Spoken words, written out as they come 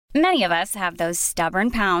Many of us have those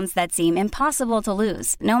stubborn pounds that seem impossible to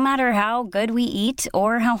lose, no matter how good we eat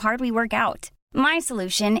or how hard we work out. My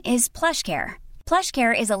solution is PlushCare.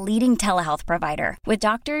 PlushCare is a leading telehealth provider with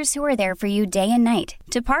doctors who are there for you day and night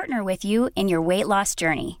to partner with you in your weight loss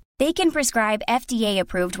journey. They can prescribe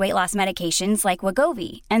FDA-approved weight loss medications like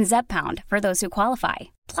Wegovy and Zepbound for those who qualify.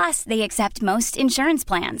 Plus, they accept most insurance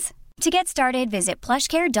plans. To get started, visit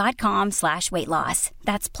plushcare.com/weightloss.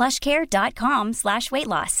 That's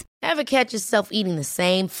plushcare.com/weightloss. Ever catch yourself eating the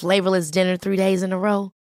same flavorless dinner 3 days in a row?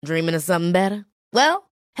 Dreaming of something better? Well,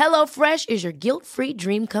 HelloFresh is your guilt-free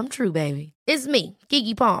dream come true, baby. It's me,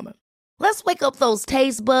 Keke Palmer. Let's wake up those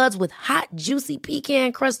taste buds with hot, juicy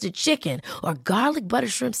pecan-crusted chicken or garlic butter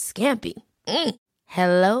shrimp scampi.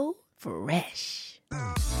 Hello Fresh.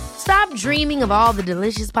 Stop dreaming of all the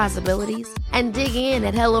delicious possibilities and dig in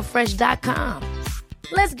at HelloFresh.com.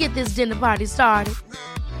 Let's get this dinner party started.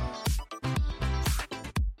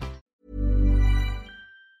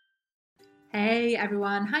 Hey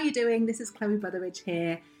everyone, how you doing? This is Chloe Brotheridge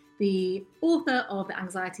here, the author of The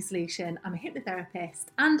Anxiety Solution. I'm a hypnotherapist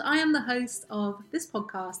and I am the host of this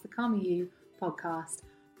podcast, the Calmer You podcast.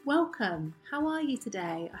 Welcome. How are you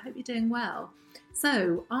today? I hope you're doing well.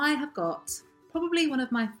 So I have got probably one of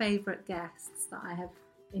my favourite guests that I have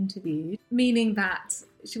interviewed, meaning that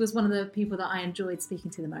she was one of the people that I enjoyed speaking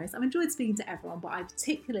to the most. I've enjoyed speaking to everyone, but I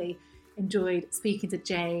particularly enjoyed speaking to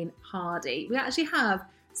Jayne Hardy. We actually have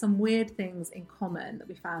some weird things in common that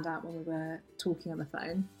we found out when we were talking on the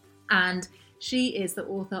phone. And she is the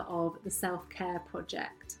author of The Self-Care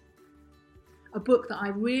Project, a book that I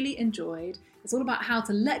really enjoyed. It's all about how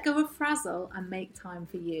to let go of frazzle and make time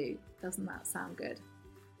for you. Doesn't that sound good?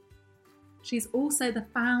 She's also the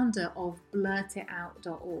founder of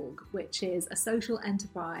blurtitout.org, which is a social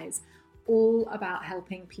enterprise all about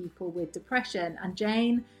helping people with depression. And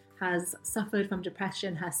Jayne has suffered from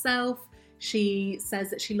depression herself. She says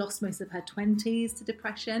that she lost most of her 20s to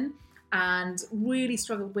depression and really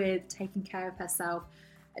struggled with taking care of herself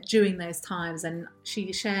during those times. And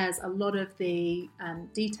she shares a lot of the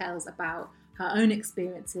details about her own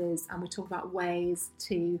experiences, and we talk about ways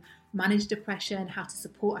to manage depression, how to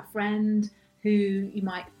support a friend who you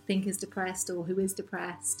might think is depressed or who is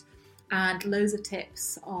depressed, and loads of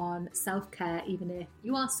tips on self-care even if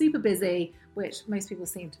you are super busy, which most people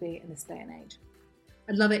seem to be in this day and age.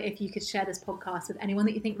 I'd love it if you could share this podcast with anyone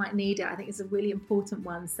that you think might need it. I think it's a really important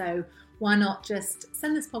one, so why not just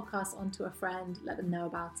send this podcast on to a friend, let them know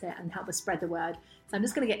about it and help us spread the word. So I'm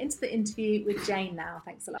just going to get into the interview with Jayne now.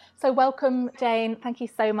 Thanks a lot. So welcome, Jayne. Thank you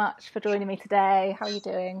so much for joining me today. How are you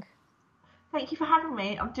doing? Thank you for having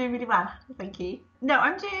me. I'm doing really well. Thank you. No,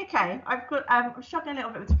 I'm doing okay. I'm struggling a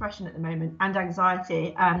little bit with depression at the moment and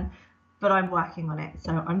anxiety, but I'm working on it.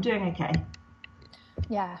 So I'm doing okay.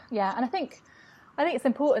 Yeah. And I think it's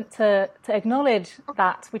important to acknowledge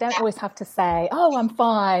that we don't always have to say, oh, I'm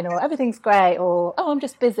fine, or everything's great, or oh, I'm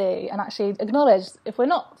just busy, and actually acknowledge if we're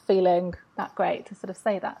not feeling that great to sort of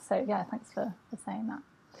say that. So yeah, thanks for saying that.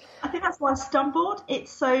 I think that's why I stumbled.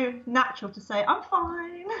 It's so natural to say I'm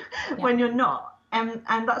fine when you're not, and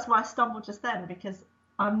that's why I stumbled just then, because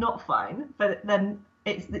I'm not fine. But then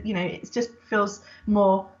it's, you know, it just feels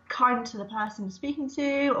more kind to the person you're speaking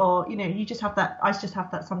to, or you know, you just have that. I just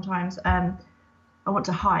have that sometimes. I want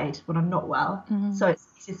to hide when I'm not well, so it's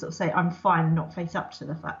easy to sort of say I'm fine and not face up to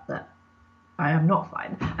the fact that I am not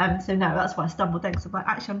fine. So no, that's why I stumbled then, because I'm like,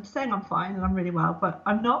 actually I'm saying I'm fine and I'm really well, but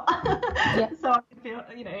I'm not. So I feel,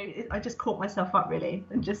 you know, I just caught myself up really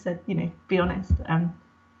and just said, you know, be honest,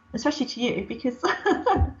 especially to you, because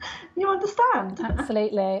you understand.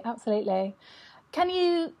 Absolutely. Can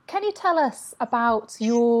you tell us about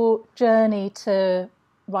your journey to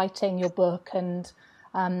writing your book and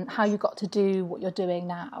how you got to do what you're doing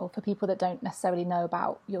now, for people that don't necessarily know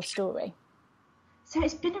about your story? So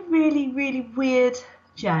it's been a really, really weird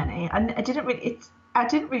journey, and I didn't really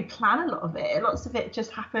plan a lot of it. Lots of it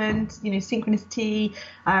just happened, you know, synchronicity.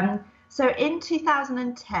 So in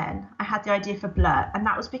 2010, I had the idea for Blurt, and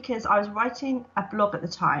that was because I was writing a blog at the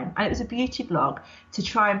time, and it was a beauty blog to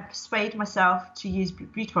try and persuade myself to use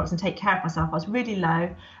beauty products and take care of myself. I was really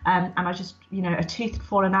low, and I just, you know, a tooth had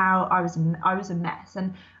fallen out. I was a mess,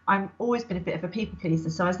 and I've always been a bit of a people pleaser.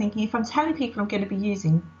 So I was thinking, if I'm telling people I'm going to be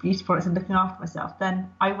using beauty products and looking after myself,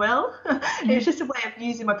 then I will. It was just a way of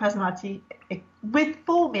using my personality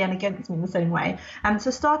for me and against me in the same way. And so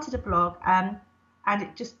I started a blog, and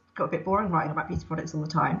it just got a bit boring writing about beauty products all the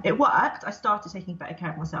time. It worked. I started taking better care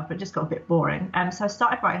of myself, but it just got a bit boring. So I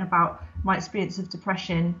started writing about my experience of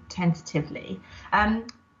depression tentatively.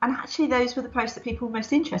 And actually those were the posts that people were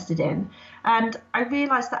most interested in. And I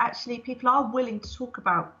realised that actually people are willing to talk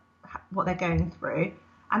about what they're going through.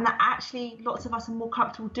 and that actually lots of us are more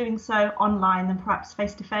comfortable doing so online than perhaps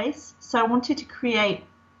face to face. So I wanted to create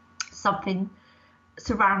something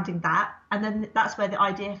surrounding that, and then that's where the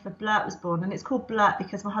idea for Blurt was born. And it's called Blurt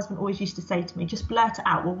because my husband always used to say to me, just blurt it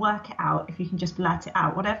out, we'll work it out. If you can just blurt it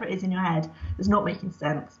out, whatever it is in your head that's not making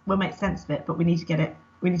sense, we'll make sense of it, but we need to get it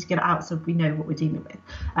out so we know what we're dealing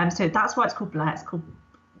with. So that's why it's called Blurt. It's called,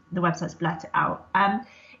 the website's Blurt It Out.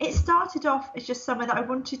 It started off as just somewhere that I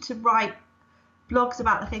wanted to write blogs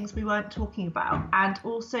about the things we weren't talking about, and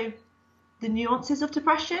also the nuances of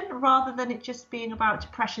depression, rather than it just being about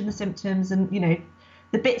depression, the symptoms, and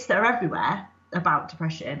the bits that are everywhere about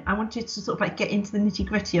depression. I wanted to sort of like get into the nitty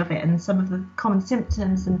gritty of it and some of the common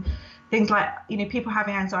symptoms and things like, people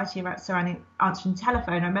having anxiety surrounding answering the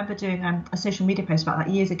telephone. I remember doing a social media post about that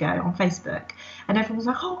years ago on Facebook, and everyone was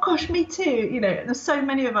like, oh gosh, me too. There's so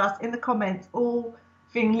many of us in the comments all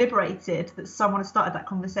feeling liberated that someone had started that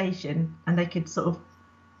conversation and they could sort of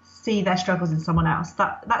see their struggles in someone else.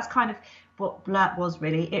 That's kind of what Blurt was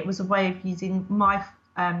really. It was a way of using my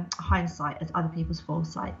hindsight as other people's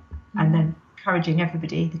foresight, and then encouraging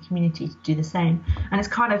everybody, the community, to do the same. And it's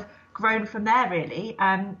kind of grown from there really.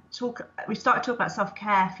 We started talking about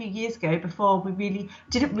self-care a few years ago, before we really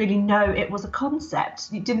didn't really know it was a concept.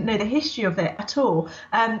 We didn't know the history of it at all.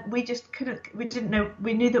 We just couldn't, we didn't know,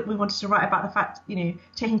 we knew that we wanted to write about the fact,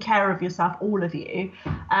 taking care of yourself, all of you.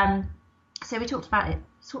 So we talked about it,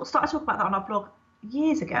 sort of started talking about that on our blog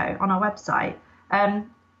years ago on our website. And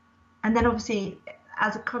then obviously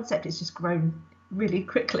as a concept, it's just grown really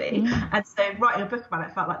quickly. And so writing a book about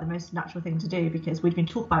it felt like the most natural thing to do, because we'd been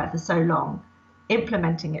talking about it for so long,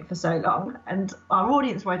 implementing it for so long, and our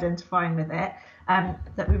audience were identifying with it,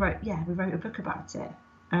 that we wrote a book about it,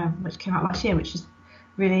 which came out last year, which is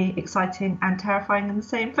really exciting and terrifying in the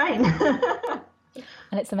same vein.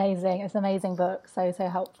 And it's amazing. It's an amazing book. So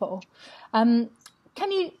helpful. Can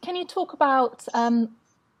you talk about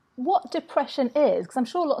what depression is? Because I'm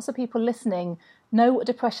sure lots of people listening know what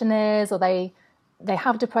depression is, or they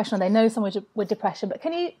have depression, or they know someone with depression. But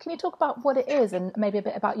can you talk about what it is, and maybe a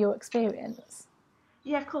bit about your experience?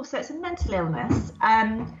 Yeah, of course. So it's a mental illness.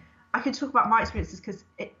 I could talk about my experiences because,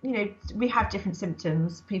 we have different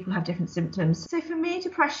symptoms. People have different symptoms. So for me,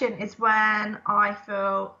 depression is when I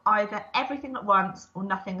feel either everything at once or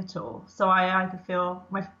nothing at all. So I either feel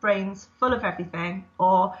my brain's full of everything,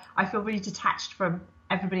 or I feel really detached from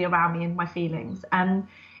everybody around me and my feelings. And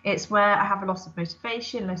it's where I have a loss of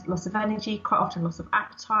motivation, loss of energy, quite often loss of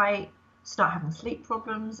appetite, start having sleep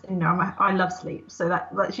problems. I love sleep, so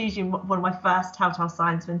that's usually one of my first telltale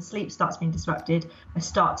signs. When sleep starts being disrupted, I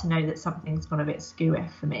start to know that something's gone a bit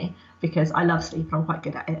skewy for me, because I love sleep and I'm quite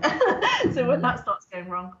good at it. So when that starts going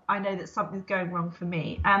wrong, I know that something's going wrong for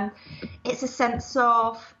me. And it's a sense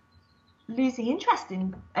of losing interest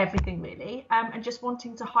in everything really, and just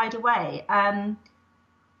wanting to hide away. And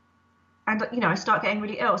I start getting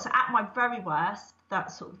really ill. So at my very worst, that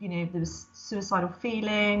sort of, there was suicidal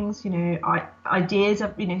feelings, ideas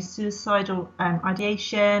of, suicidal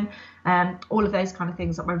ideation, all of those kind of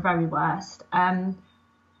things at my very worst,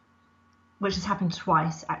 which has happened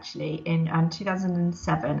twice actually, in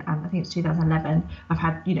 2007 and I think it's 2011. I've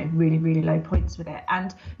had, really, really low points with it.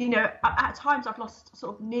 And, at times I've lost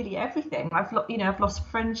sort of nearly everything. I've lost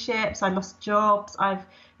friendships, I've lost jobs, I've,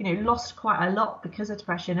 lost quite a lot because of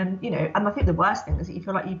depression. And, and I think the worst thing is that you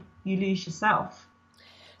feel like you lose yourself.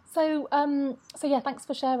 So yeah, thanks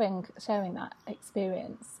for sharing that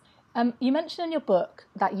experience. You mentioned in your book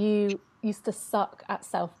that you used to suck at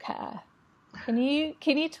self-care. Can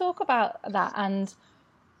you talk about that, and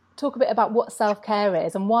talk a bit about what self-care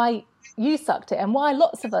is and why you sucked it, and why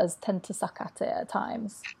lots of us tend to suck at it at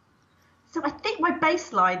times? So I think my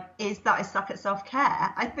baseline is that I suck at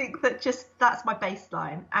self-care. I think that that's my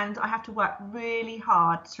baseline, and I have to work really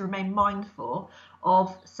hard to remain mindful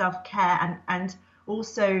of self-care, and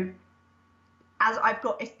also, as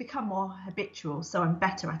it's become more habitual, so I'm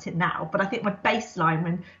better at it now. But I think my baseline,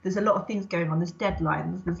 when there's a lot of things going on, there's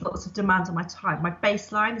deadlines, there's lots of demands on my time, my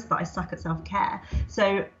baseline is that I suck at self-care.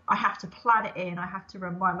 So I have to plan it in. I have to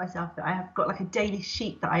remind myself that I have got like a daily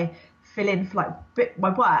sheet that I fill in for like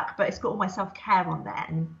my work, but it's got all my self-care on there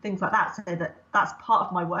and things like that. So that's part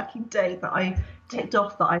of my working day that I ticked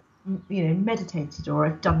off, that I've meditated, or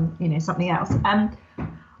I've done something else.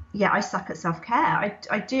 Yeah, I suck at self-care.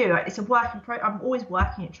 I do. It's a work in progress. I'm always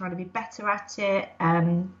working at trying to be better at it.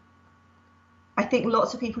 I think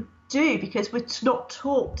lots of people do, because we're not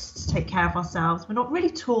taught to take care of ourselves. We're not really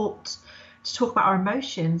taught to talk about our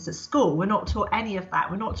emotions at school. We're not taught any of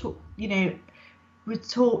that. We're not taught,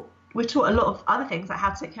 we're taught a lot of other things, like how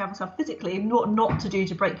to take care of ourselves physically, and not to do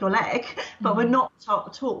to break your leg, but we're not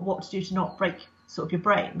taught what to do to not break sort of your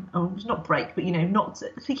brain, or not break, but not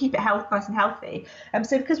to keep it nice and healthy.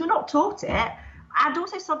 So because we're not taught it, and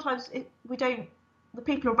also sometimes the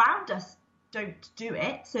people around us don't do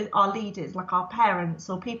it. So our leaders, like our parents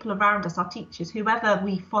or people around us, our teachers, whoever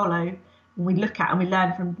we follow, we look at and we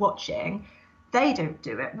learn from watching, they don't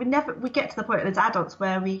do it. We get to the point as adults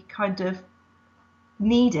where we kind of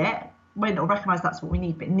need it, we don't recognise that's what we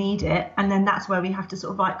need, but need it, and then that's where we have to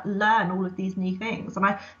sort of like learn all of these new things. And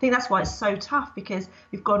I think that's why it's so tough, because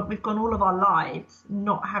we've gone all of our lives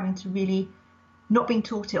not being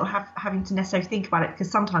taught it, or having to necessarily think about it,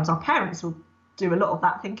 because sometimes our parents will do a lot of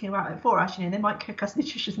that thinking about it for us. They might cook us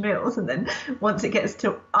nutritious meals, and then once it gets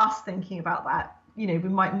to us thinking about that, we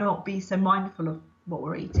might not be so mindful of what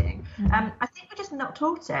we're eating. I think we're just not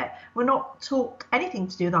taught it. We're not taught anything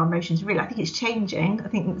to do with our emotions, really. I think it's changing. I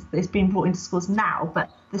think it's being brought into schools now, but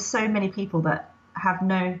there's so many people that have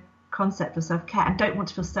no concept of self-care and don't want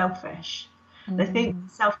to feel selfish. They think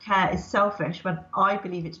self-care is selfish, when I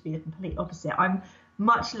believe it to be the complete opposite. I'm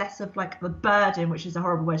much less of like the burden, which is a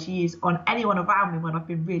horrible word to use, on anyone around me when I've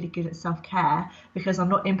been really good at self-care, because I'm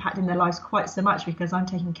not impacting their lives quite so much because I'm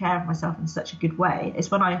taking care of myself in such a good way.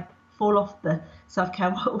 It's when I fall off the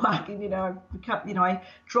self-care wagon, I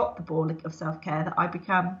drop the ball of self-care, that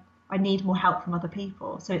I need more help from other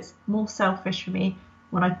people. So it's more selfish for me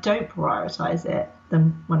when I don't prioritise it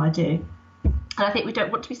than when I do. And I think we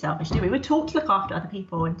don't want to be selfish, do we? We're taught to look after other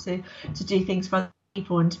people and to do things for other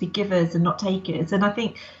people and to be givers and not takers. And I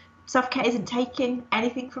think self-care isn't taking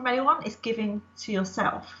anything from anyone, it's giving to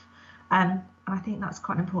yourself. And I think that's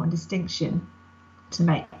quite an important distinction to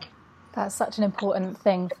make. That's such an important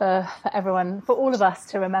thing for everyone, for all of us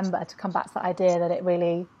to remember, to come back to the idea that it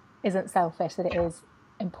really isn't selfish, that it is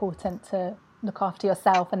important to look after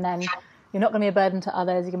yourself, and then you're not going to be a burden to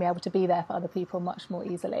others, you're going to be able to be there for other people much more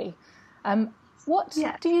easily. What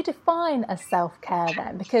do you define as self-care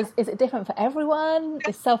then? Because is it different for everyone?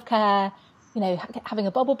 Is self-care, having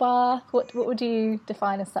a bubble bath? What would you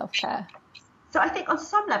define as self-care? So I think on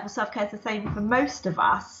some level, self-care is the same for most of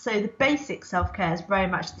us. So the basic self-care is very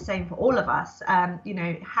much the same for all of us.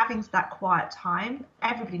 Having that quiet time.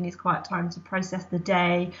 Everybody needs quiet time to process the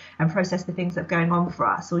day and process the things that are going on for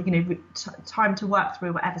us, or, time to work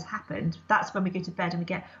through whatever's happened. That's when we go to bed and we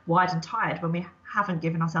get wired and tired, when we haven't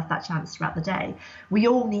given ourselves that chance throughout the day. We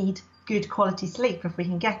all need good quality sleep if we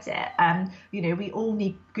can get it. We all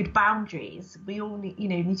need good boundaries. We all need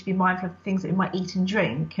to be mindful of things that we might eat and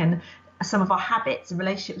drink, and some of our habits and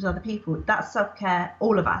relationships with other people. That's self-care,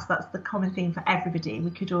 all of us. That's the common theme for everybody.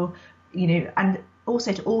 We could all, and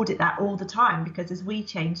also to audit that all the time, because as we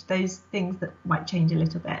change, those things that might change a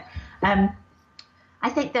little bit. I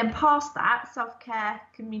think then past that, self-care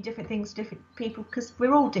can mean different things to different people, because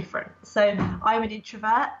we're all different. So I'm an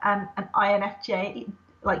introvert and an INFJ,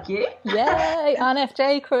 like you. Yay,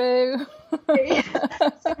 INFJ crew.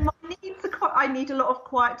 So my needs are I need a lot of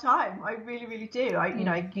quiet time. I really, really do. I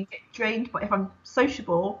can get drained, but if I'm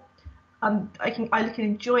sociable, I can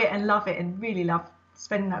enjoy it and love it and really love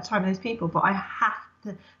spending that time with those people. But I have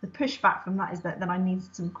to, the pushback from that is that then I need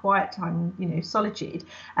some quiet time, solitude.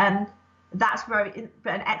 That's but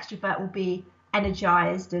an extrovert will be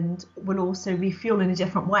energized and will also refuel in a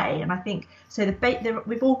different way. And I think so.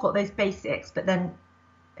 We've all got those basics, but then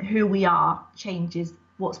who we are changes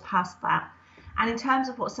what's past that. And in terms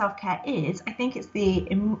of what self-care is, I think it's the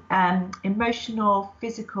emotional,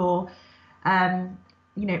 physical, our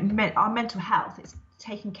mental health. It's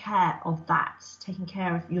taking care of that, taking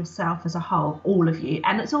care of yourself as a whole, all of you.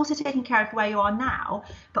 And it's also taking care of where you are now,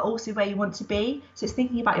 but also where you want to be. So it's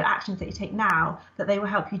thinking about your actions that you take now, that they will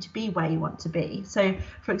help you to be where you want to be. So,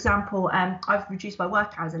 for example, I've reduced my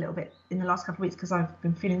work hours a little bit in the last couple of weeks because I've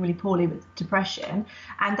been feeling really poorly with depression.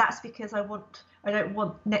 And that's because I don't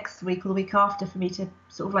want next week or the week after for me to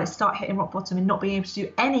sort of like start hitting rock bottom and not being able to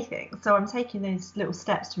do anything. So I'm taking those little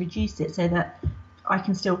steps to reduce it so that I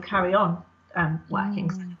can still carry on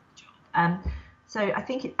working. So I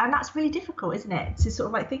think, and that's really difficult, isn't it? To sort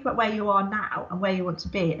of like think about where you are now and where you want to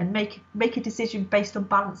be, and make a decision based on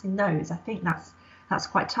balancing those. I think that's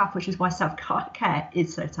quite tough, which is why self-care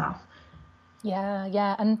is so tough.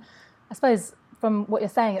 Yeah, and I suppose from what you're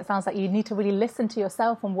saying, it sounds like you need to really listen to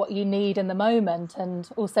yourself and what you need in the moment, and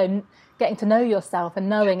also getting to know yourself and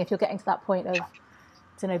knowing if you're getting to that point of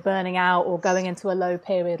burning out or going into a low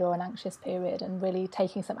period or an anxious period, and really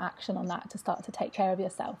taking some action on that to start to take care of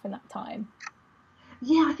yourself in that time.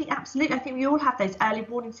 Yeah, I think absolutely. I think we all have those early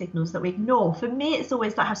warning signals that we ignore. For me, it's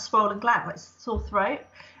always that I have swollen gland, like sore throat.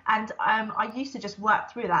 And I used to just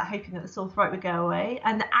work through that, hoping that the sore throat would go away.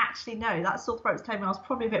 And actually, no, that sore throat was coming when I was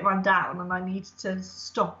probably a bit run down and I needed to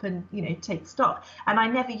stop and, take stock. And I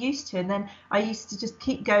never used to. And then I used to just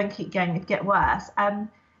keep going, it'd get worse. And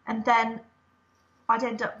then I'd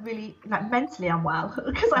end up really mentally unwell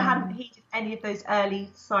because I hadn't heeded any of those early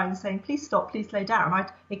signs saying, please stop, please slow down.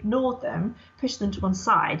 I'd ignored them, pushed them to one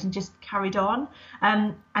side and just carried on.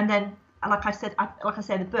 And then, like I said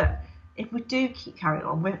in the book, if we do keep carrying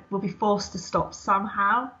on, we'll be forced to stop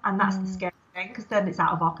somehow. And that's the scary thing, because then it's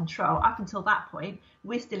out of our control. Up until that point,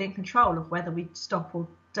 we're still in control of whether we stop or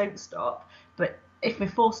don't stop. But if we're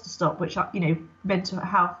forced to stop, which, mental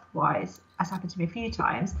health wise has happened to me a few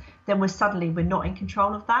times, then we're not in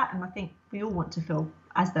control of that. And I think we all want to feel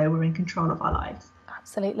as though we're in control of our lives.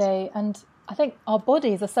 Absolutely. And I think our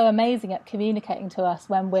bodies are so amazing at communicating to us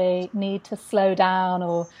when we need to slow down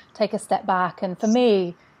or take a step back. And for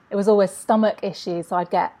me, it was always stomach issues. So I'd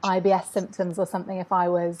get IBS symptoms or something if I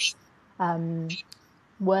was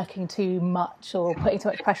working too much or putting too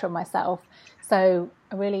much pressure on myself. So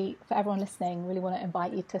I really, for everyone listening, really want to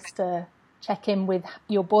invite you just to check in with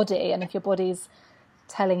your body. And if your body's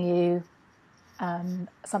telling you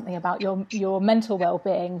something about your mental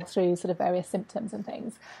well-being through sort of various symptoms and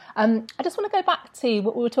things. I just want to go back to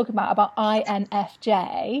what we were talking about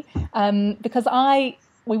INFJ, because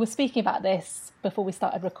we were speaking about this before we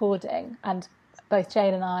started recording, and both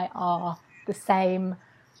Jayne and I are the same.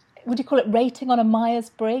 Would you call it rating on a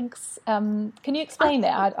Myers-Briggs? Can you explain it?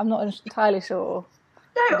 I'm not entirely sure.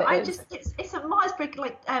 No, it's a Myers-Briggs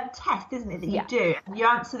test, isn't it, that you do? And you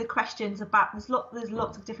answer the questions about, there's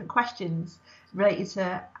lots of different questions related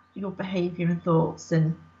to your behaviour and thoughts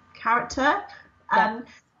and character.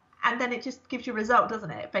 And then it just gives you a result,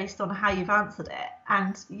 doesn't it, based on how you've answered it.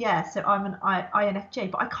 And so I'm an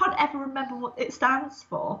INFJ, but I can't ever remember what it stands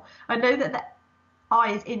for. I know that the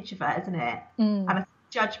I is introvert, isn't it? And I think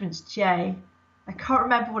judgment's J. I can't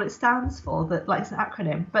remember what it stands for, it's an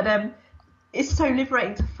acronym. But it's so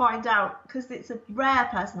liberating to find out, because it's a rare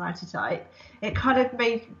personality type. It kind of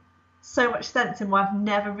made so much sense in why I've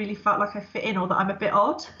never really felt like I fit in, or that I'm a bit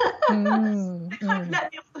odd. It kind of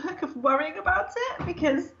let me off the hook of worrying about it,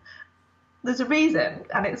 because there's a reason,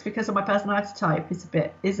 and it's because of my personality type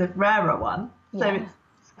is a rarer one. So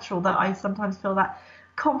it's natural that I sometimes feel that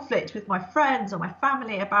conflict with my friends or my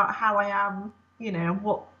family about how I am, and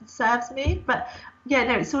what serves me. But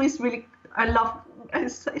it's always really,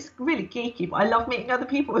 it's really geeky, but I love meeting other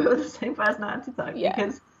people who are the same personality type,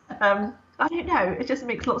 because I don't know, it just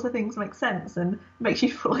makes lots of things make sense and makes you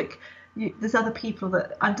feel like there's other people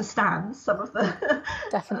that understand some of the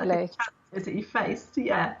definitely challenges that you faced.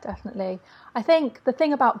 Definitely. I think the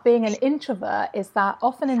thing about being an introvert is that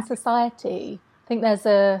often in society, I think there's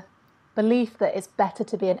a belief that it's better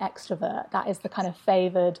to be an extrovert. That is the kind of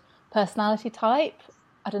favoured personality type.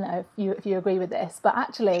 I don't know if you agree with this, but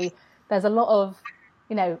actually there's a lot of,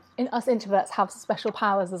 us introverts have special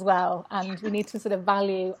powers as well, and we need to sort of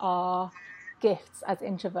value our gifts as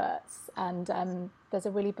introverts. And there's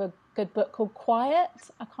a really good book called Quiet.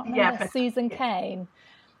 I can't remember, Susan Cain,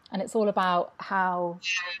 and it's all about how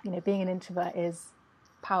being an introvert is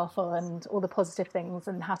powerful and all the positive things,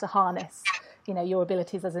 and how to harness your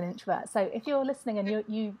abilities as an introvert. So if you're listening and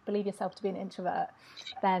you believe yourself to be an introvert,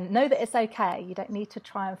 then know that it's okay. You don't need to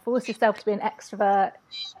try and force yourself to be an extrovert.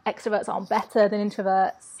 Extroverts aren't better than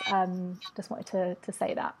introverts. Just wanted to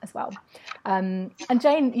say that as well. And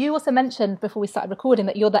Jayne, you also mentioned before we started recording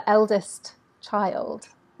that you're the eldest child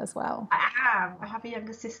as well. I am. I have a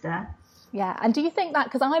younger sister. Yeah. And do you think that,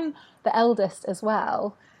 because I'm the eldest as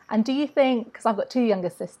well, and do you think, because I've got two younger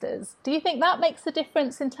sisters, do you think that makes a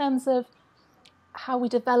difference in terms of how we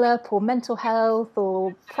develop, or mental health,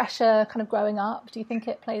 or pressure kind of growing up? Do you think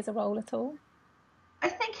it plays a role at all? I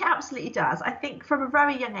think it absolutely does. I think from a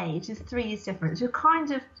very young age, there's 3 years difference. You're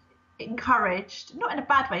kind of encouraged, not in a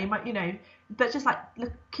bad way, you might, but just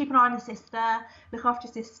keep an eye on your sister, look after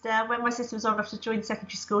your sister. When my sister was old enough to join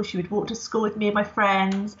secondary school, she would walk to school with me and my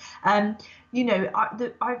friends. I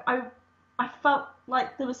felt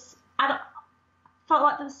like there was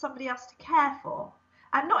somebody else to care for,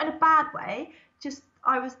 and not in a bad way. Just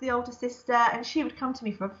I was the older sister, and she would come to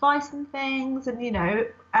me for advice and things, and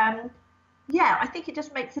I think it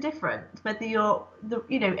just makes a difference whether you're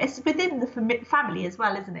it's within the family as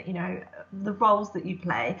well, isn't it? The roles that you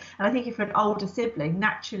play. And I think if you're an older sibling,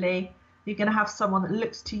 naturally you're going to have someone that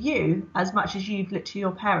looks to you as much as you've looked to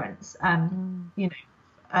your parents. I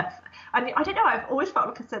don't know, I've always felt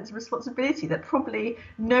like a sense of responsibility that probably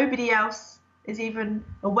nobody else is even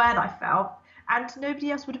aware that I felt. and nobody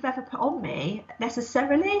else would have ever put on me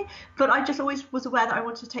necessarily, but I just always was aware that I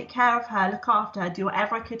wanted to take care of her, look after her, do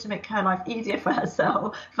whatever I could to make her life easier for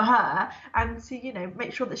herself, for her, and to, you know,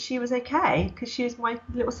 make sure that she was okay, because she was my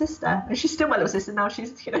little sister, and she's still my little sister now.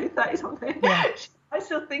 She's, you know, 30 something. Yeah. I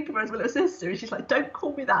still think of her as my little sister, and she's like, don't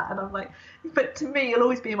call me that, and I'm like, but to me you'll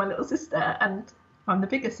always be my little sister, and I'm the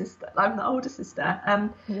bigger sister, I'm the older sister.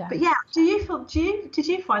 But yeah, did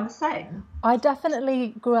you find the same? I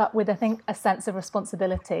definitely grew up with, I think, a sense of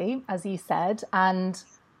responsibility, as you said, and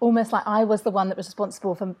almost like I was the one that was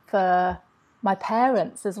responsible for my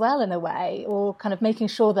parents as well, in a way, or kind of making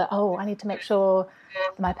sure that, I need to make sure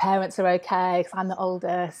that my parents are okay because I'm the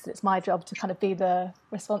oldest. It's my job to kind of be the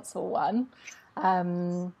responsible one.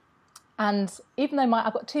 And even though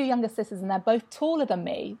I've got 2 younger sisters and they're both taller than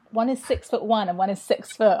me, one is 6'1" and one is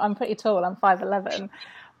 6 foot. I'm pretty tall, I'm 5'11",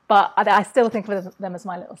 but I still think of them as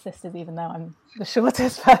my little sisters, even though I'm the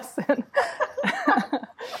shortest person.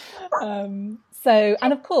 And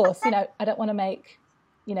of course, you know, I don't want to make,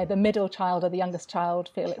 you know, the middle child or the youngest child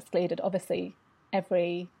feel excluded. Obviously,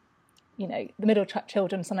 the middle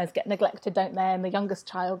children sometimes get neglected, don't they? And the youngest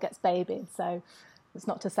child gets babied. So it's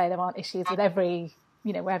not to say there aren't issues with every,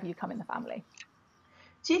 you know, wherever you come in the family.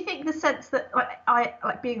 Do you think the sense that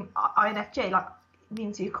like being INFJ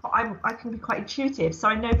means I can be quite intuitive, so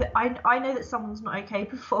I know that someone's not okay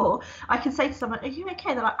before I can say to someone, are you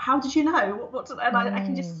okay? They're like, how did you know? I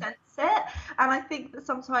can just sense it. And I think that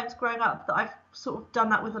sometimes growing up that I've sort of done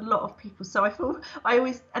that with a lot of people, so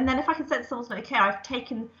and then if I can sense someone's not okay, I've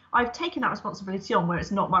taken that responsibility on, where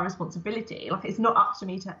it's not my responsibility. Like, it's not up to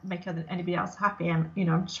me to make anybody else happy, and, you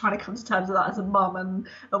know, I'm just trying to come to terms with that as a mum and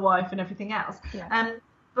a wife and everything else.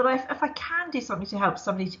 But if I can do something to help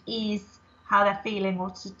somebody to ease how they're feeling, or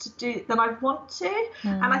to do, then I want to.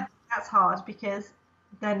 And I think that's hard, because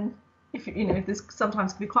then, if you know, there's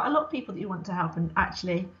sometimes can be quite a lot of people that you want to help, and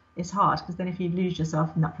actually it's hard, because then if you lose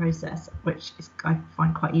yourself in that process, which is, I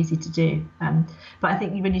find, quite easy to do. But I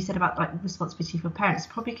think when you said about like responsibility for parents,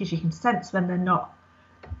 probably because you can sense when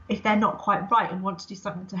if they're not quite right and want to do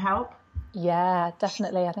something to help. Yeah,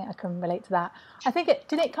 definitely. I think I can relate to that. I think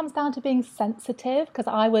it comes down to being sensitive, because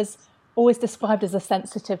I was always described as a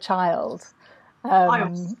sensitive child. I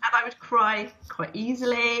would cry quite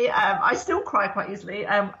easily. I still cry quite easily.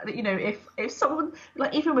 You know, if someone,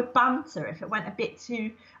 like, even with banter, if it went a bit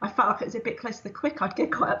too, I felt like it was a bit close to the quick, I'd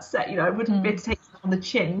get quite upset. You know, I wouldn't be able to take it on the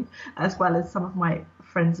chin as well as some of my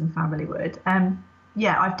friends and family would.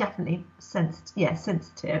 I've definitely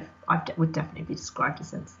sensitive. Would definitely be described as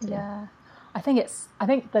sensitive. Yeah. I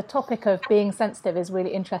think the topic of being sensitive is really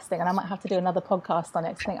interesting, and I might have to do another podcast on it.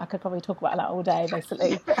 I think I could probably talk about that all day,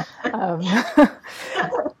 basically.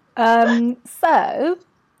 So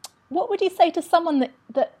what would you say to someone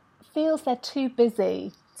that feels they're too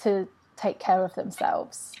busy to take care of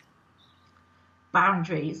themselves?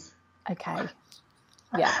 Boundaries. Okay.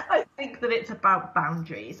 Yeah. I think that it's about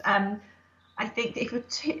boundaries. I think that if you're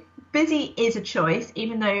too busy is a choice,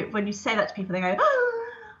 even though when you say that to people, they go,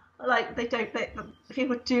 like,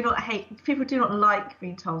 people do not like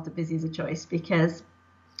being told that busy is a choice, because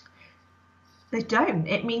they don't.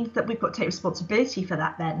 It means that we've got to take responsibility for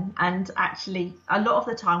that then, and actually a lot of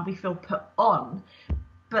the time we feel put on.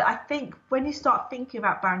 But I think when you start thinking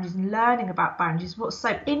about boundaries and learning about boundaries, what's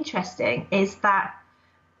so interesting is that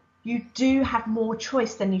you do have more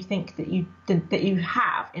choice than you think that you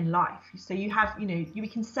have in life. So you have, you know, we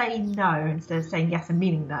can say no instead of saying yes and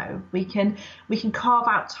meaning no. We can carve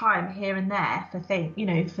out time here and there for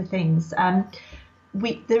things.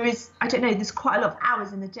 There's quite a lot of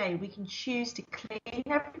hours in the day. We can choose to clean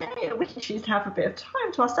every day, or we can choose to have a bit of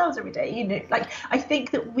time to ourselves every day. You know, like, I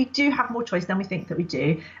think that we do have more choice than we think that we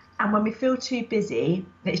do. And when we feel too busy,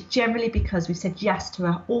 it's generally because we've said yes to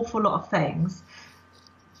an awful lot of things.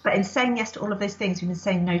 But in saying yes to all of those things, we've been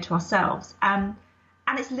saying no to ourselves. And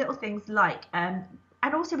it's little things like, and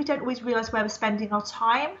also we don't always realise where we're spending our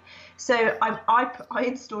time. So I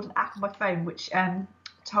installed an app on my phone which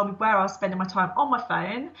told me where I was spending my time on my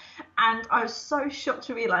phone. And I was so shocked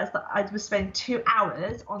to realise that I was spending 2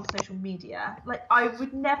 hours on social media. Like, I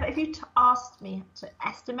would never, if you asked me to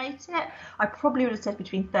estimate it, I probably would have said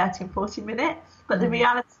between 30 and 40 minutes. But the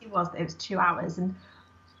reality was that it was 2 hours. And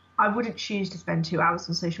I wouldn't choose to spend 2 hours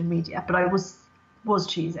on social media, but I was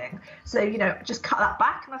choosing. So, you know, just cut that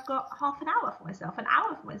back, and I've got half an hour for myself, an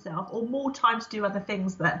hour for myself, or more time to do other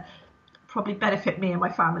things that probably benefit me and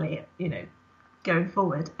my family, you know, going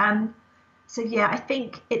forward. So yeah, I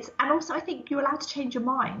think I think you're allowed to change your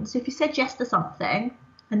mind. So if you said yes to something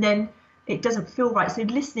and then it doesn't feel right, so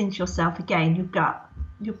listening to yourself again, your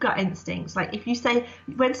gut instincts. Like, if you say,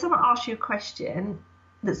 when someone asks you a question,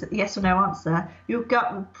 that's a yes or no answer, your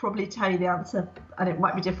gut will probably tell you the answer, and it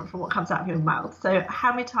might be different from what comes out of your mouth. So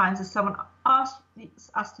how many times has someone asked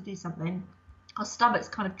us to do something, our stomach's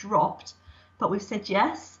kind of dropped, but we've said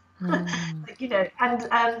yes? Like, you know,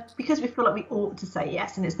 and because we feel like we ought to say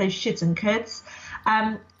yes, and it's those shoulds and coulds.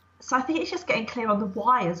 So I think it's just getting clear on the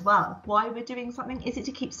why as well. Why we're doing something. Is it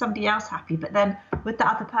to keep somebody else happy? But then would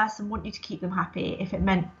that other person want you to keep them happy if it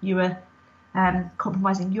meant you were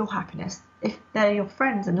compromising your happiness? If they're your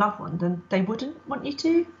friends and loved ones, then they wouldn't want you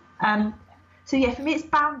to. So yeah, for me it's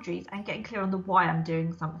boundaries and getting clear on the why I'm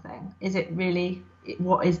doing something. Is it really,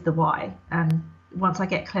 what is the why? Once I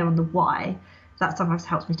get clear on the why, that sometimes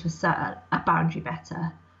helps me to assert a boundary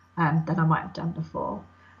better than I might have done before.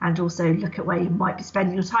 And also look at where you might be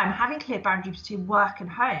spending your time. Having clear boundaries between work and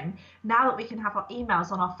home, now that we can have our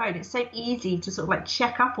emails on our phone, it's so easy to sort of like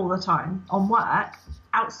check up all the time on work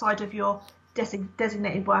outside of your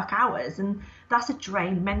designated work hours, and that's a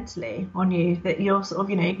drain mentally on you, that you're sort of,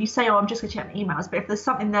 you know, you say, oh, I'm just going to check my emails, but if there's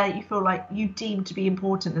something there that you feel like you deem to be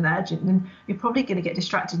important and urgent, then you're probably going to get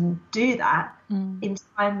distracted and do that in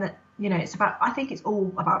time that, you know, it's about, I think it's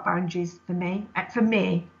all about boundaries for me. For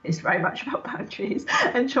me, it's very much about boundaries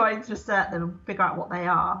and trying to assert them and figure out what they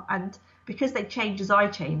are. And because they change as I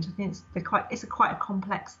change, I think it's quite a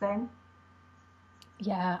complex thing.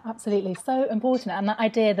 Yeah, absolutely. So important. And that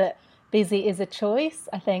idea that busy is a choice,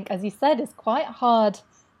 I think, as you said, is quite hard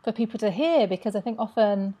for people to hear, because I think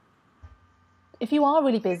often if you are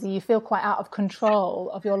really busy, you feel quite out of control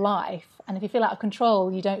of your life. And if you feel out of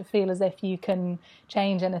control, you don't feel as if you can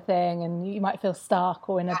change anything, and you might feel stuck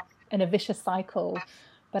or in a vicious cycle.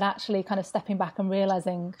 But actually kind of stepping back and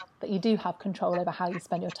realising that you do have control over how you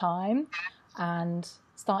spend your time, and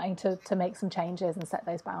starting to make some changes and set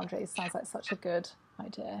those boundaries sounds like such a good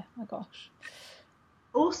idea. Oh my gosh.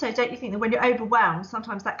 Also, don't you think that when you're overwhelmed,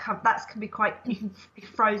 sometimes that can be quite, you can be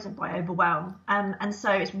frozen by overwhelm, and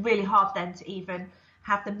so it's really hard then to even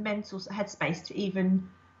have the mental headspace to even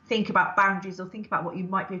think about boundaries or think about what you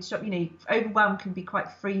might be able to stop. You know, overwhelm can be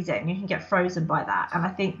quite freezing. You can get frozen by that, and I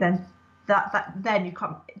think then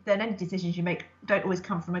then any decisions you make don't always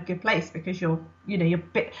come from a good place, because you can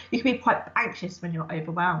be quite anxious when you're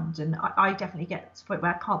overwhelmed, and I definitely get to the point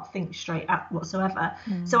where I can't think straight out whatsoever.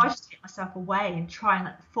 So I just take myself away and try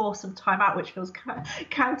and force some time out, which feels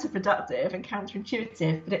counterproductive and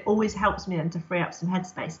counterintuitive, but it always helps me then to free up some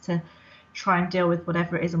headspace to try and deal with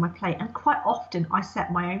whatever it is on my plate. And quite often I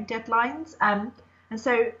set my own deadlines, and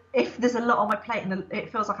so if there's a lot on my plate and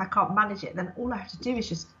it feels like I can't manage it, then all I have to do is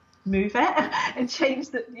just move it and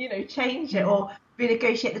change it, or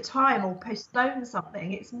renegotiate the time or postpone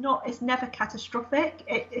something. It's never catastrophic.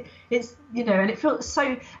 It's and it feels so,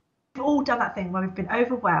 we've all done that thing where we've been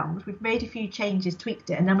overwhelmed, we've made a few changes,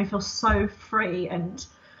 tweaked it, and then we feel so free, and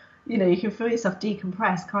you can feel yourself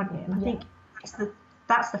decompress, can't you? And I think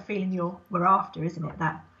that's the feeling we're after, isn't it?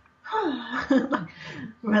 That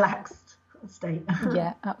relaxed state.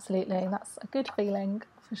 Yeah, absolutely. That's a good feeling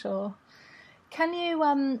for sure. Can you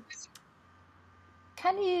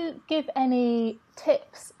give any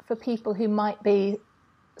tips for people who might be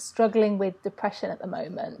struggling with depression at the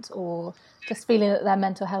moment, or just feeling that their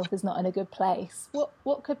mental health is not in a good place?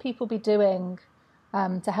 What could people be doing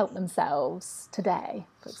to help themselves today,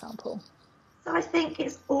 for example? So I think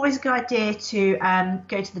it's always a good idea to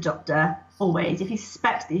go to the doctor. Always, if you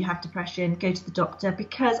suspect that you have depression, go to the doctor,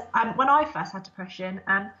 because when I first had depression,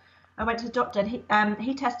 I went to the doctor, and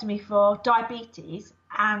he tested me for diabetes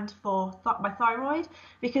and for my thyroid,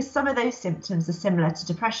 because some of those symptoms are similar to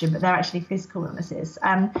depression, but they're actually physical illnesses.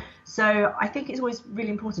 So I think it's always really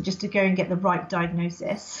important just to go and get the right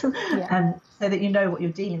diagnosis, so that you know what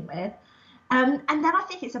you're dealing with. And then I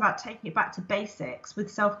think it's about taking it back to basics with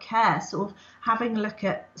self-care, sort of having a look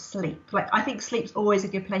at sleep. Like, I think sleep's always a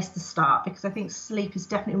good place to start, because I think sleep is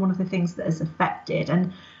definitely one of the things that is affected.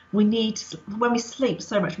 And when we sleep,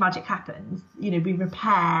 so much magic happens. We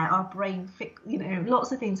repair our brain,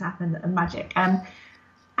 lots of things happen that are magic. And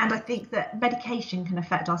I think that medication can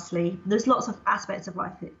affect our sleep. There's lots of aspects of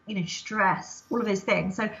life that, stress, all of those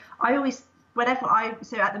things. So I always,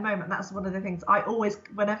 so at the moment, that's one of the things I always,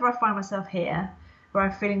 whenever I find myself here, where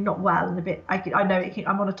I'm feeling not well and a bit, I know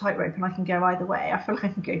I'm on a tightrope and I can go either way. I feel like I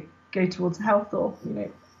can go towards health, or,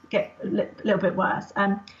 get a little bit worse.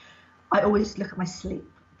 I always look at my sleep.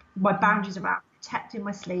 My boundaries around protecting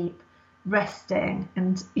my sleep, resting,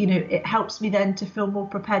 and it helps me then to feel more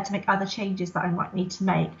prepared to make other changes that I might need to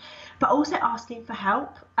make. But also asking for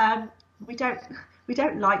help. We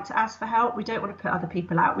don't like to ask for help. We don't want to put other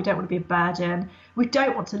people out. We don't want to be a burden. We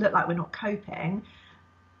don't want to look like we're not coping.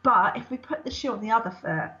 But if we put the shoe on the other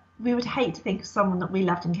foot, we would hate to think of someone that we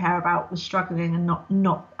loved and care about was struggling and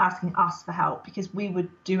not asking us for help, because we would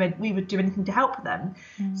do anything to help them.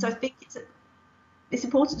 So I think it's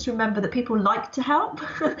important to remember that people like to help.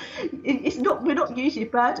 We're not usually a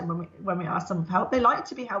burden when we ask someone for help. They like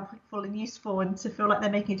to be helpful and useful and to feel like they're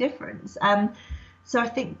making a difference. So I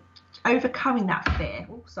think overcoming that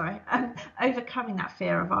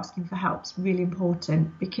fear of asking for help is really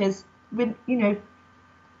important, because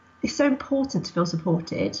it's so important to feel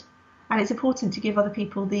supported, and it's important to give other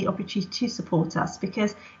people the opportunity to support us,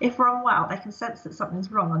 because if we're unwell, they can sense that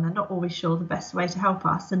something's wrong and they're not always sure the best way to help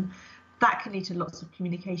us, and that can lead to lots of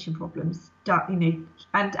communication problems, and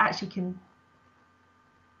actually can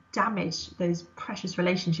damage those precious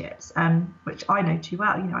relationships, which I know too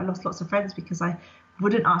well. I lost lots of friends because I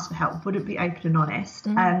wouldn't ask for help, wouldn't be open and honest,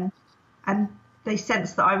 and they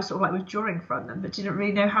sensed that I was sort of like withdrawing from them, but didn't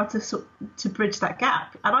really know how to bridge that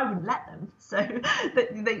gap, and I wouldn't let them. So they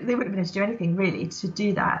wouldn't have been able to do anything really to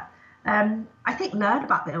do that. I think learn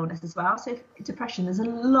about the illness as well. So depression, there's a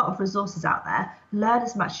lot of resources out there. Learn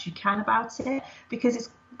as much as you can about it, because it's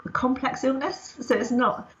a complex illness. So it's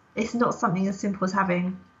not something as simple as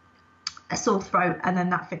having a sore throat and then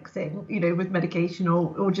that fixing, with medication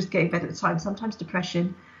or just getting better at the time. Sometimes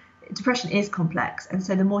depression is complex, and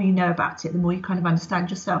so the more you know about it, the more you kind of understand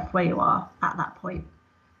yourself where you are at that point.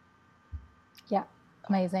 Yeah,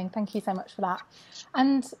 amazing. Thank you so much for that.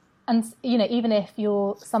 And even if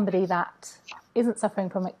you're somebody that isn't suffering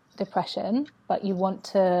from depression, but you want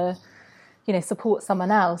to support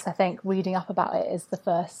someone else, I think reading up about it is the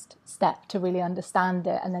first step to really understand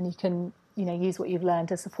it, and then you can use what you've learned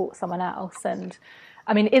to support someone else. And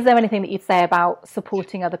I mean, is there anything that you'd say about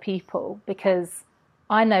supporting other people? Because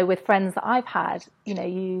I know with friends that I've had, as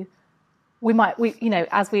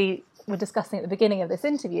we were discussing at the beginning of this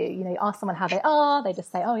interview, you ask someone how they are, they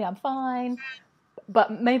just say, oh yeah, I'm fine.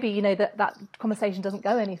 But maybe, that conversation doesn't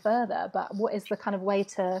go any further. But what is the kind of way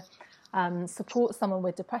to support someone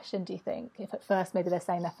with depression, do you think? If at first maybe they're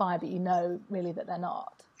saying they're fine, but really that they're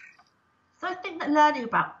not. So I think that learning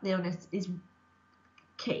about the illness is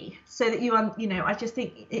key, so that I just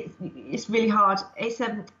think it's really hard. It's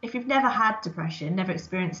if you've never had depression, never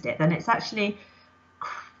experienced it, then it's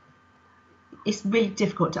really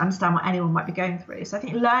difficult to understand what anyone might be going through. So I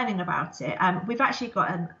think learning about it, we've actually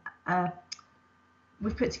got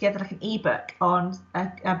we've put together like an ebook on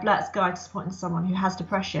a Blurt's guide to supporting someone who has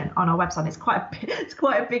depression on our website. It's quite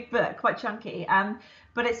a big book, quite chunky.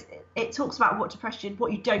 But it talks about what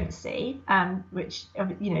you don't see, which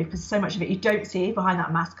because so much of it you don't see behind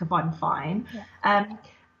that mask of I'm fine. Yeah. And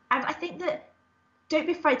I think that don't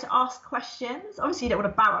be afraid to ask questions. Obviously, you don't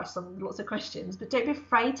want to barrage someone with lots of questions, but don't be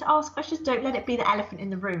afraid to ask questions. Don't let it be the elephant in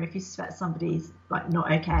the room if you suspect somebody's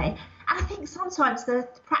not okay. And I think sometimes there are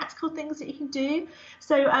practical things that you can do.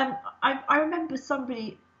 So I remember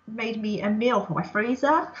somebody made me a meal for my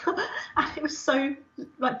freezer, and it was so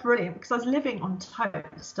brilliant, because I was living on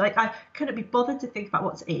toast. I couldn't be bothered to think about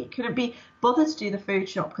what to eat, couldn't be bothered to do the food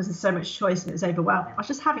shop because there's so much choice and it was overwhelming. I was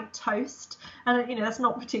just having toast, and that's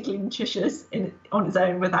not particularly nutritious on its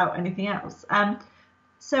own without anything else.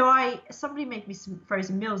 So somebody made me some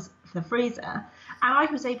frozen meals for the freezer, and I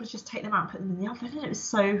was able to just take them out and put them in the oven, and it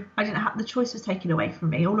was the choice was taken away from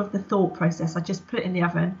me. All of the thought process, I just put it in the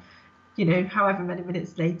oven, however many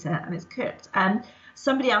minutes later, and it's cooked.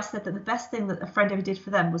 Somebody else said that the best thing that a friend ever did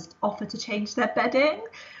for them was to offer to change their bedding,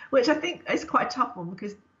 which I think is quite a tough one,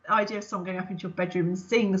 because the idea of someone going up into your bedroom and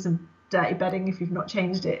seeing some dirty bedding if you've not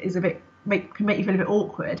changed it is can make you feel a bit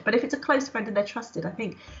awkward. But if it's a close friend and they're trusted, I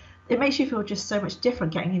think it makes you feel just so much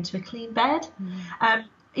different getting into a clean bed.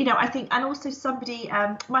 I think, and also somebody,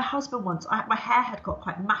 my husband once, my hair had got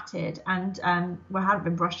quite matted, and I hadn't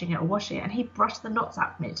been brushing it or washing it, and he brushed the knots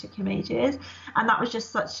out for me. It took him ages, and that was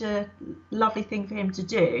just such a lovely thing for him to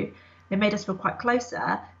do. It made us feel quite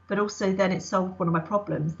closer, but also then it solved one of my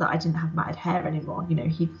problems, that I didn't have matted hair anymore.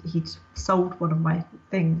 He'd solved one of my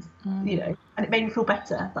things, and it made me feel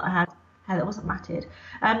better that I had hair that wasn't matted.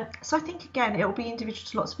 So I think, again, it will be individual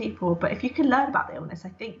to lots of people, but if you can learn about the illness, I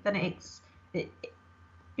think then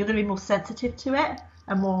you're going to be more sensitive to it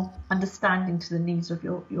and more understanding to the needs of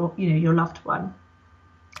your loved one.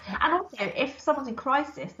 And also, if someone's in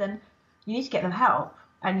crisis, then you need to get them help,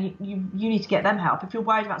 and you need to get them help. If you're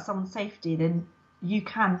worried about someone's safety, then you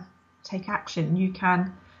can take action. You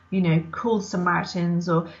can, call Samaritans,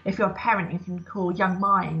 or if you're a parent, you can call Young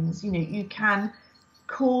Minds. You can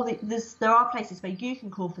call. There are places where you can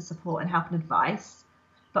call for support and help and advice.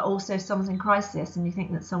 But also, if someone's in crisis and you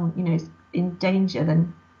think that someone is in danger,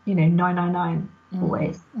 then 999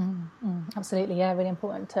 always. Absolutely, yeah, really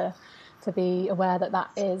important to be aware that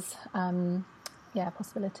is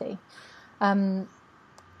possibility.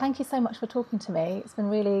 Thank you so much for talking to me. It's been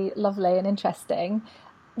really lovely and interesting.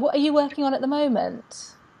 What are you working on at the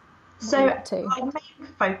moment? So our main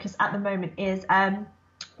focus at the moment is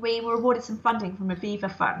we were awarded some funding from a Viva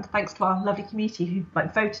fund, thanks to our lovely community who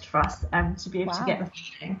voted for us to be able to get the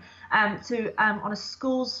funding on a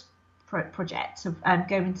schools project to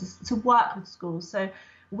go into to work with schools. So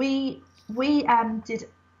we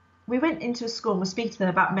went into a school and were speaking to them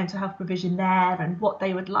about mental health provision there and what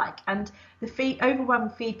they would like. And the overwhelming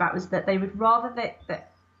feedback was that they would rather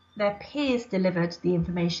that their peers delivered the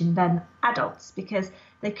information than adults, because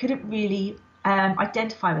they couldn't really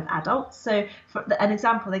identify with adults. So an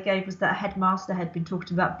example they gave was that a headmaster had been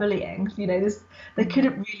talking about bullying. They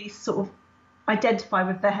couldn't really sort of identify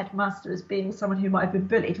with their headmaster as being someone who might have been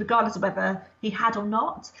bullied, regardless of whether he had or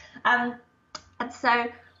not. And so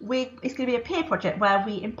it's going to be a peer project where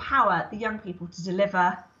we empower the young people to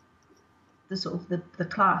deliver the sort of the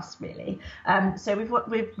class, really. So we've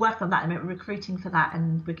worked on that, and we're recruiting for that,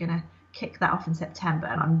 and we're going to kick that off in September.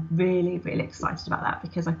 And I'm really, really excited about that,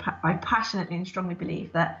 because I passionately and strongly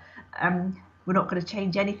believe that we're not going to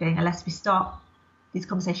change anything unless we start these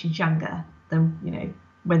conversations younger than,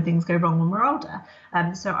 when things go wrong when we're older.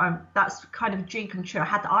 So that's kind of a dream come true. I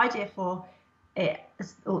had the idea for it,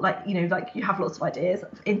 like you have lots of ideas.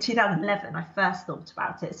 In 2011, I first thought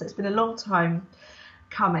about it. So it's been a long time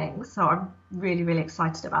coming. So I'm really, really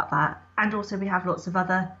excited about that. And also we have lots of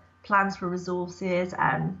other plans for resources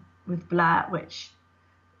with Blurt, which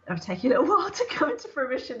have taken a little while to come into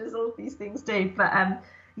fruition, as all of these things do. But and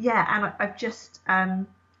I've just and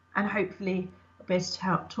hopefully I'll be able to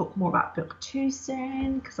help talk more about book 2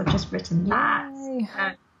 soon, because I've just written that.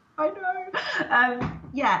 I know.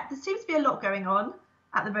 There seems to be a lot going on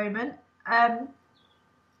at the moment,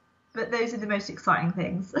 but those are the most exciting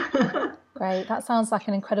things. Great. That sounds like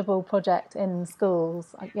an incredible project in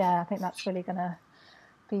schools. I think that's really going to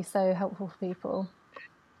be so helpful for people.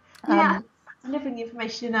 Delivering the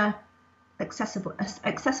information in a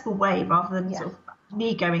accessible way, rather than sort of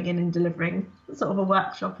me going in and delivering sort of a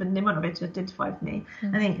workshop and they might not be able to identify with me.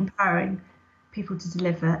 I think empowering people to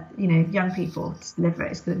deliver, young people to deliver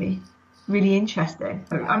it is going to be really interesting.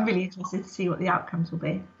 I'm really interested to see what the outcomes will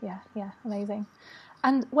be. Yeah, amazing.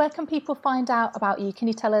 And where can people find out about you? Can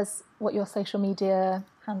you tell us what your social media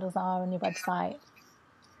handles are on your website?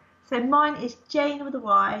 So mine is Jayne with a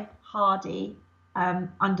Y, Hardy _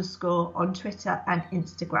 on Twitter and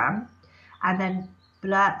Instagram. And then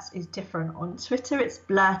Blurt is different. On Twitter, it's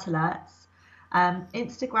Blurt Alerts.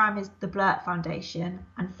 Instagram is the Blurt Foundation,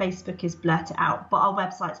 and Facebook is Blurt It Out. But our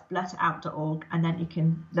website's blurtitout.org, and then you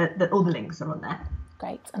can all the links are on there.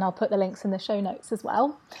 Great, and I'll put the links in the show notes as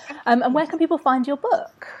well. And where can people find your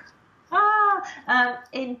book?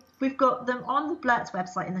 We've got them on the Blurt's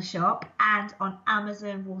website in the shop, and on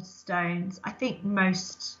Amazon, Waterstones, I think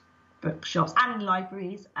most bookshops and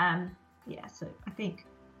libraries. So I think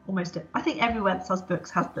everywhere that sells books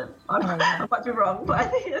has them. I might be wrong, but I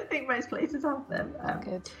think most places have them.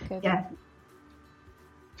 Good. Yeah.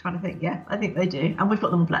 Trying to think. Yeah, I think they do. And we've got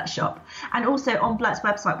them on Blurt's shop. And also on Blurt's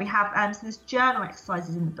website, we have so there's journal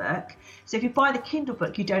exercises in the book. So if you buy the Kindle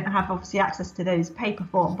book, you don't have obviously access to those paper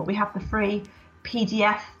form, but we have the free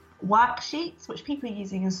PDF worksheets, which people are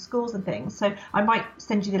using in schools and things. So I might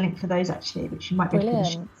send you the link for those, actually, which you might be able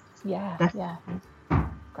to. Yeah.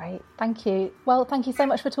 Great, thank you. Well, thank you so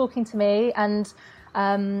much for talking to me, and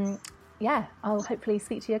I'll hopefully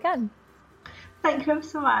speak to you again. Thank you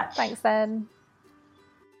so much. Thanks then.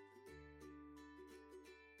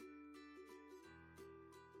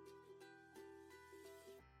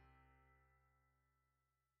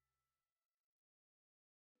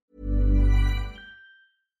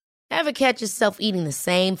 Ever catch yourself eating the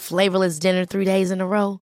same flavorless dinner 3 days in a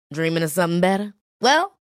row? Dreaming of something better?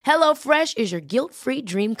 Well, HelloFresh is your guilt-free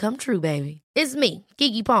dream come true, baby. It's me,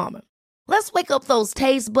 Keke Palmer. Let's wake up those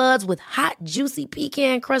taste buds with hot, juicy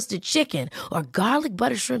pecan-crusted chicken or garlic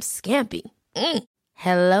butter shrimp scampi.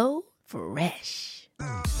 Hello Fresh.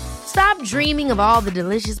 Stop dreaming of all the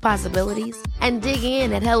delicious possibilities and dig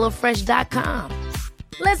in at HelloFresh.com.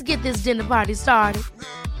 Let's get this dinner party started.